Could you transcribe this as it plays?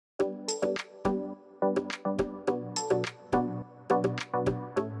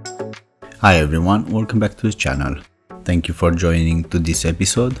Hi everyone, welcome back to the channel. Thank you for joining to this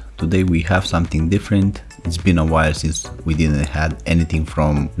episode. Today we have something different. It's been a while since we didn't have anything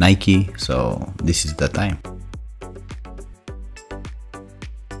from Nike, so this is the time.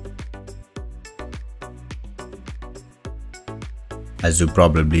 As you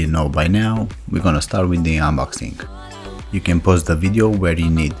probably know by now, we're gonna start with the unboxing. You can pause the video where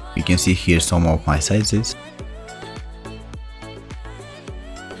you need. You can see here some of my sizes.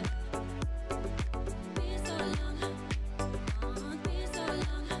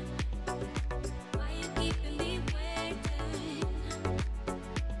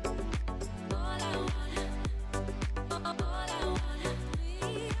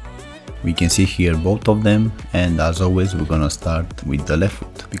 We can see here both of them, and as always we're gonna start with the left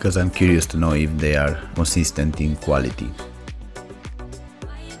foot because I'm curious to know if they are consistent in quality.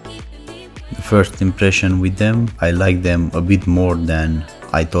 The first impression with them, I like them a bit more than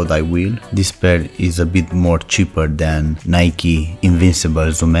I thought I will. This pair is a bit more cheaper than Nike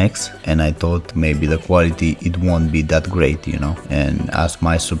Invincible Zoom X, and I thought maybe the quality it won't be that great, you know. And as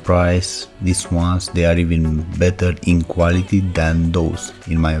my surprise, these ones they are even better in quality than those,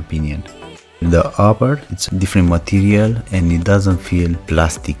 in my opinion. The upper, it's a different material and it doesn't feel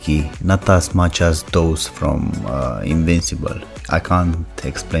plasticky, not as much as those from Invincible. I can't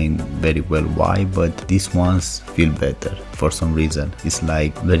explain very well why, but these ones feel better for some reason. It's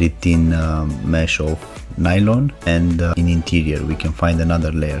like very thin mesh of nylon, and in interior we can find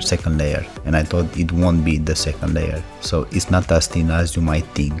another layer, second layer, and I thought it won't be the second layer, so it's not as thin as you might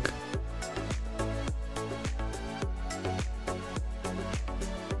think.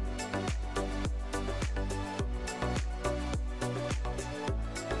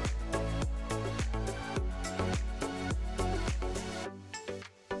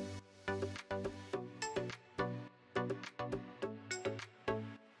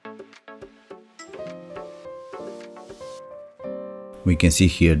 We can see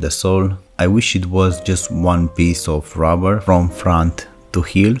here the sole. I wish it was just one piece of rubber from front to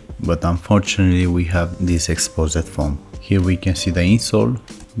heel, but unfortunately we have this exposed foam. Here we can see the insole,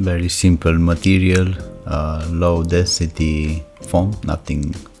 very simple material, low density foam,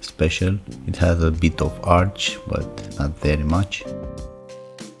 nothing special. It has a bit of arch, but not very much.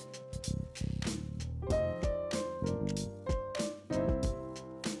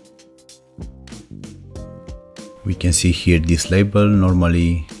 We can see here this label.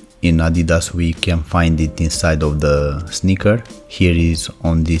 Normally in Adidas we can find it inside of the sneaker. Here is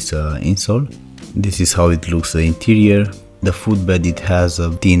on this insole. This is how it looks, the interior. The footbed, it has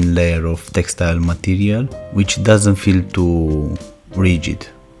a thin layer of textile material which doesn't feel too rigid.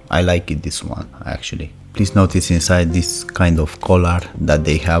 I like it, this one actually. Please notice inside this kind of collar that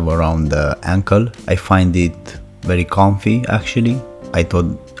they have around the ankle. I find it very comfy actually. I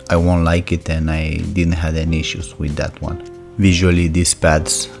thought I won't like it and I didn't have any issues with that one. Visually these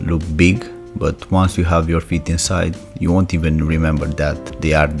pads look big, but once you have your feet inside you won't even remember that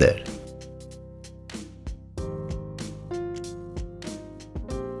they are there.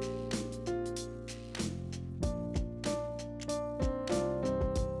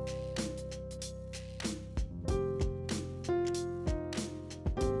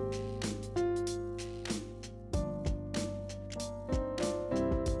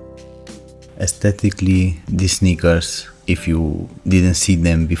 Aesthetically, these sneakers, if you didn't see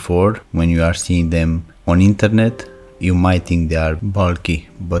them before, when you are seeing them on internet, you might think they are bulky,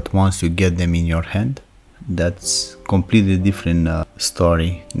 but once you get them in your hand, that's completely different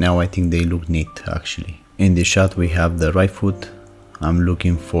story. Now I think they look neat actually. In this shot we have the right foot. I'm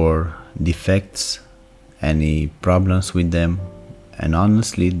looking for defects, any problems with them, and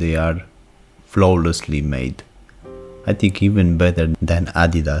honestly they are flawlessly made. I think even better than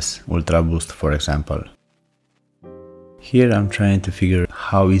Adidas Ultraboost, for example. Here I'm trying to figure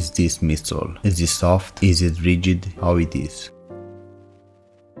how is this midsole. Is it soft? Is it rigid? How it is?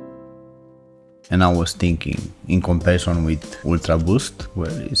 And I was thinking, in comparison with Ultraboost,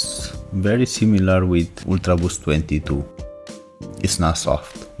 well, it's very similar with Ultraboost 22. It's not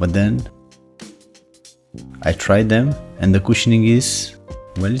soft. But then I tried them and the cushioning is,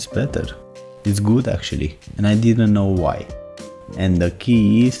 well, it's better. It's good actually, and I didn't know why. And the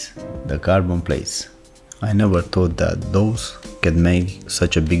key is the carbon plates. I never thought that those can make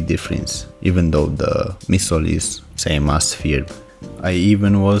such a big difference, even though the midsole is same as Firm. I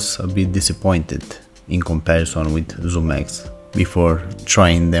even was a bit disappointed in comparison with Zoom X before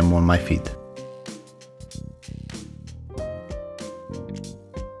trying them on my feet.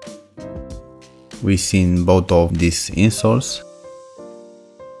 We've seen both of these insoles.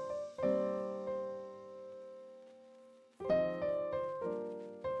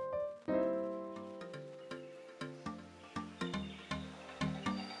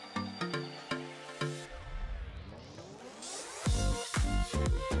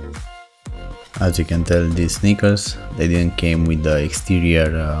 As you can tell, these sneakers, they didn't came with the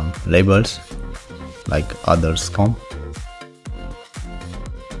exterior labels like others come.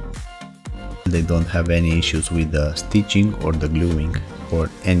 They don't have any issues with the stitching or the gluing or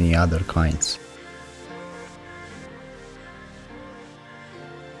any other kinds.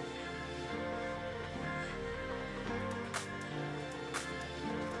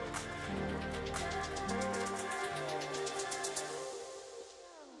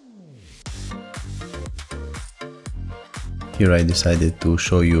 Here I decided to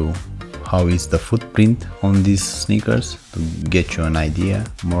show you how is the footprint on these sneakers to get you an idea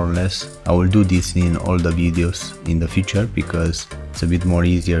more or less. I will do this in all the videos in the future because it's a bit more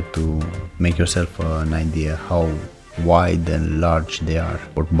easier to make yourself an idea how wide and large they are,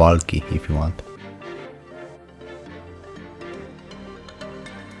 or bulky if you want.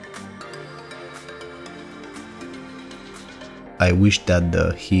 I wish that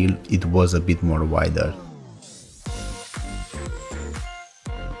the heel it was a bit more wider.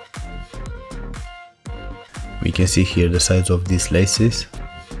 We can see here the size of these laces.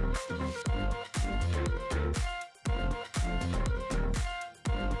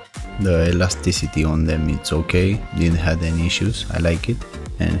 The elasticity on them, it's okay, didn't have any issues, I like it.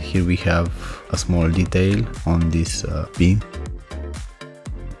 And here we have a small detail on this pin.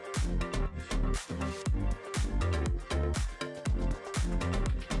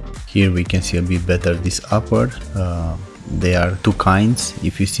 Here we can see a bit better this upper. There are two kinds,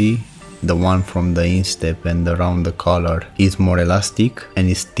 if you see. The one from the instep and around the collar is more elastic and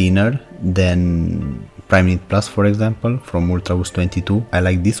is thinner than Prime Knit Plus, for example, from Ultraboost 22. I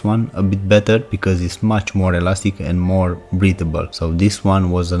like this one a bit better because it's much more elastic and more breathable. So this one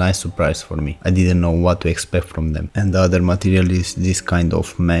was a nice surprise for me. I didn't know what to expect from them. And the other material is this kind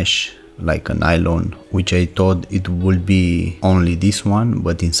of mesh, like a nylon, which I thought it would be only this one,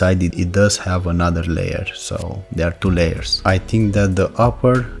 but inside it does have another layer, so there are two layers. I think that the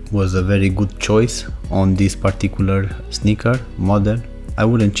upper was a very good choice on this particular sneaker model. I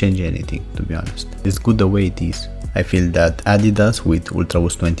wouldn't change anything, to be honest. It's good the way it is. I feel that Adidas with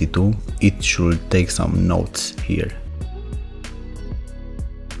Ultraboost 22, it should take some notes here.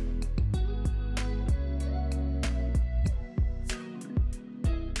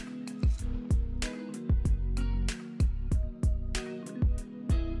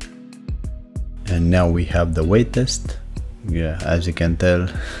 And now we have the weight test. Yeah, as you can tell,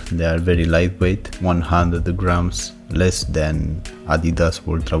 they are very lightweight, 100 grams less than Adidas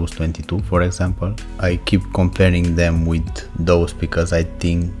Ultraboost 22, for example. I keep comparing them with those because I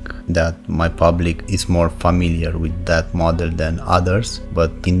think that my public is more familiar with that model than others,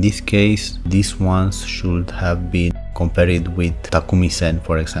 but in this case these ones should have been compared with Takumi Sen,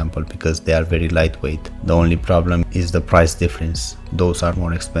 for example, because they are very lightweight. The only problem is the price difference. Those are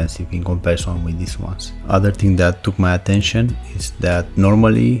more expensive in comparison with these ones. Other thing that took my attention is that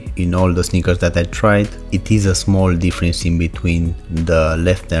normally in all the sneakers that I tried, it is a small difference in between the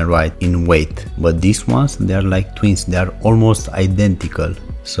left and right in weight, but these ones, they are like twins, they are almost identical.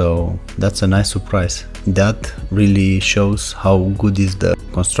 So that's a nice surprise. That really shows how good is the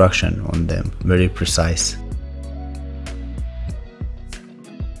construction on them, very precise.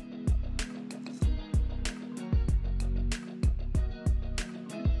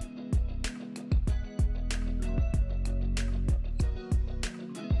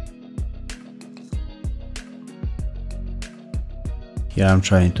 Here I'm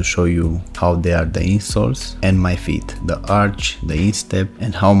trying to show you how they are the insoles and my feet, the arch, the instep,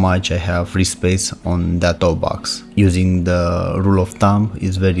 and how much I have free space on that toe box. Using the rule of thumb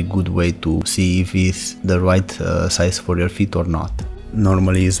is very good way to see if it's the right size for your feet or not.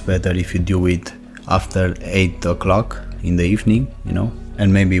 Normally it's better if you do it after 8 o'clock in the evening, you know,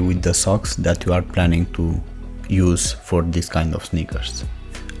 and maybe with the socks that you are planning to use for this kind of sneakers.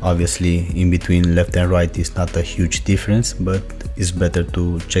 Obviously in between left and right is not a huge difference, but it's better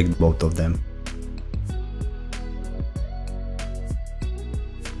to check both of them.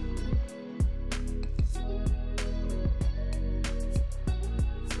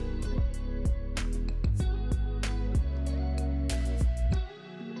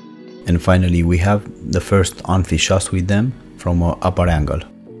 And finally we have the first on-feet shots with them from an upper angle.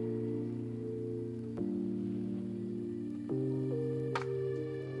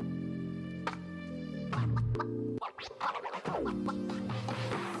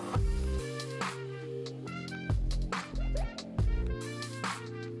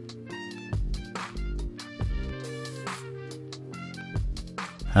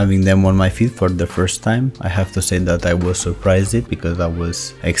 Having them on my feet for the first time, I have to say that I was surprised because I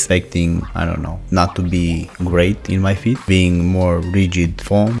was expecting, I don't know, not to be great in my feet, being more rigid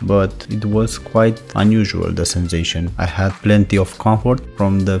foam, but it was quite unusual, the sensation. I had plenty of comfort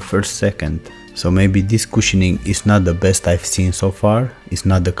from the first second. So maybe this cushioning is not the best I've seen so far. It's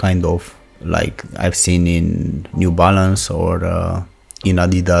not the kind of like I've seen in New Balance or in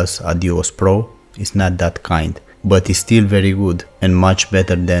Adidas Adios Pro. It's not that kind, but it's still very good and much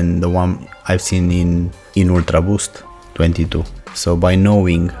better than the one I've seen in Ultraboost 22. So by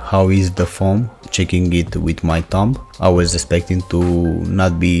knowing how is the foam, checking it with my thumb, I was expecting to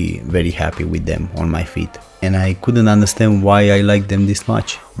not be very happy with them on my feet. And I couldn't understand why I like them this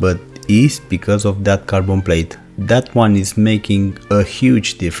much, but it's because of that carbon plate. That one is making a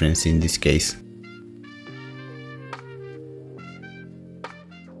huge difference in this case.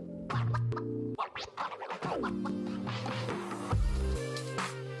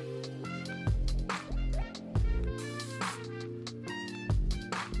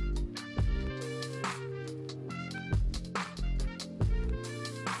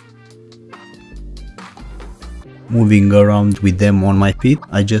 Moving around with them on my feet,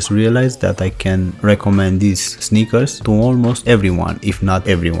 I just realized that I can recommend these sneakers to almost everyone, if not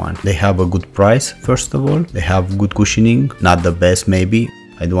everyone. They have a good price, first of all. They have good cushioning, not the best maybe.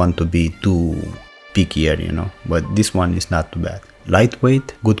 I don't want to be too pickier, you know, but this one is not too bad.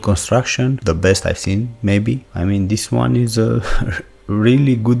 Lightweight, good construction, the best I've seen maybe. I mean, this one is a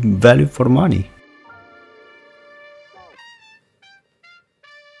really good value for money.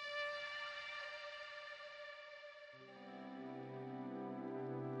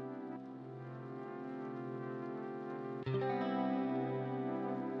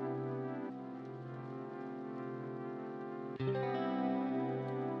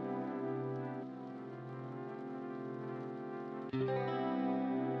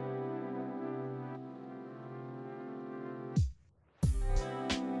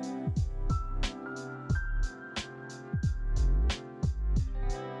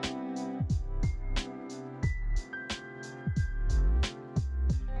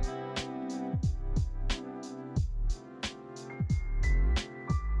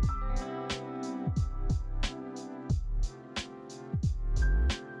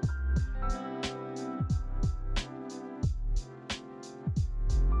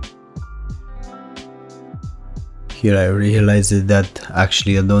 Here I realized that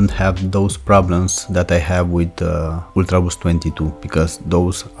actually I don't have those problems that I have with Ultraboost 22, because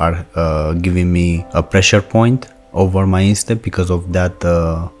those are giving me a pressure point over my instep because of that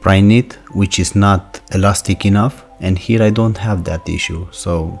pry knit, which is not elastic enough, and here I don't have that issue.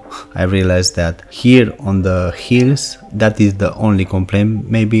 So I realized that here on the heels, that is the only complaint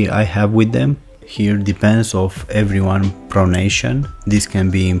maybe I have with them. Here depends of everyone pronation. This can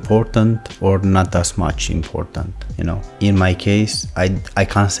be important or not as much important, you know. In my case, I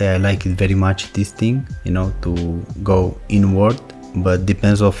can't say I like it very much, this thing, you know, to go inward, but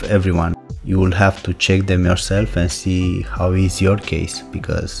depends of everyone. You will have to check them yourself and see how is your case,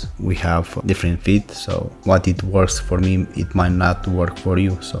 because we have different feet, so what it works for me, it might not work for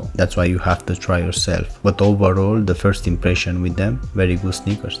you, so that's why you have to try yourself. But overall, the first impression with them, very good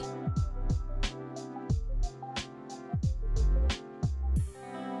sneakers.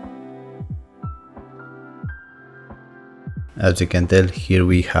 As you can tell, here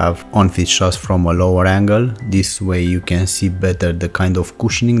we have on-feet shots from a lower angle. This way you can see better the kind of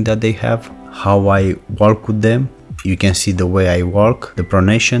cushioning that they have, how I walk with them. You can see the way I walk, the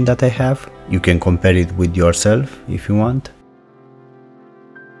pronation that I have. You can compare it with yourself if you want.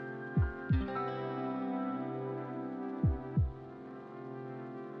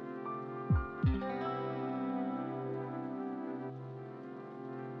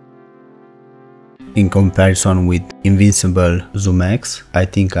 In comparison with Invincible Zoom X, I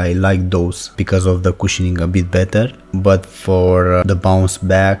think I like those because of the cushioning a bit better, but for the bounce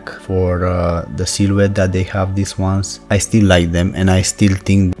back, for the silhouette that they have, these ones, I still like them and I still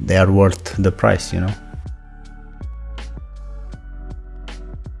think they are worth the price, you know.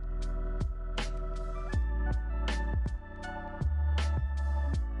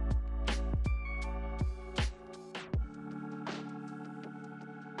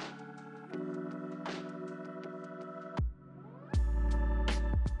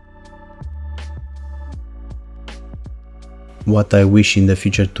 What I wish in the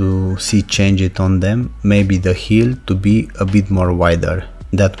future to see change it on them, maybe the heel to be a bit more wider.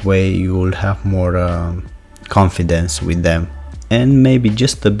 That way you will have more confidence with them, and maybe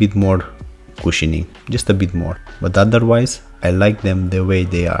just a bit more cushioning, just a bit more. But otherwise, I like them the way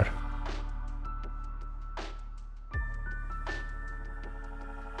they are.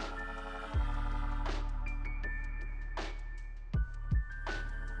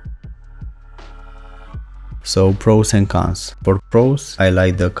 So pros and cons. For pros, I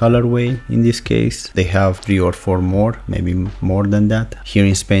like the colorway in this case. They have 3 or 4 more, maybe more than that. Here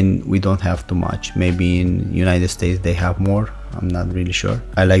in Spain we don't have too much. Maybe in United States they have more. I'm not really sure.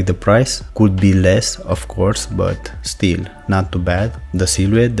 I like the price. Could be less, of course, but still not too bad. The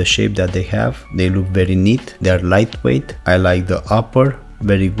silhouette, the shape that they have, they look very neat. They are lightweight. I like the upper,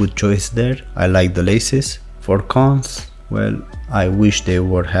 very good choice there. I like the laces. For cons, well, I wish they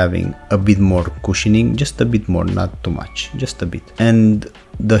were having a bit more cushioning, just a bit more, not too much, just a bit. And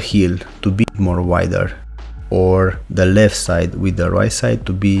the heel to be more wider, or the left side with the right side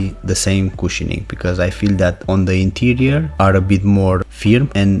to be the same cushioning, because I feel that on the interior are a bit more firm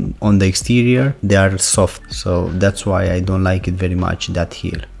and on the exterior they are soft, so that's why I don't like it very much, that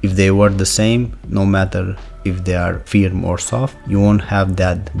heel. If they were the same, no matter if they are firm or soft, you won't have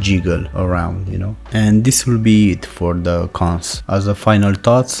that jiggle around, you know. And this will be it for the cons. As a final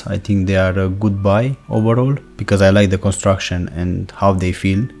thoughts, I think they are a good buy overall, because I like the construction and how they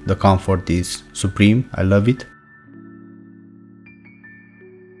feel. The comfort is supreme, I love it.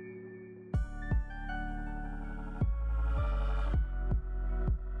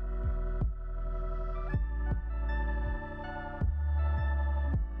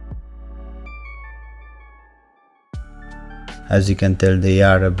 As you can tell, they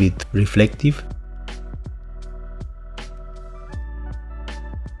are a bit reflective.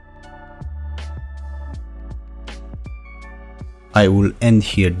 I will end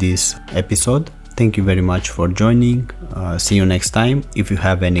here this episode. Thank you very much for joining. See you next time. If you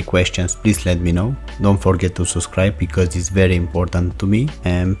have any questions, please let me know. Don't forget to subscribe because it's very important to me,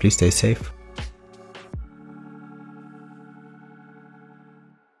 and please stay safe.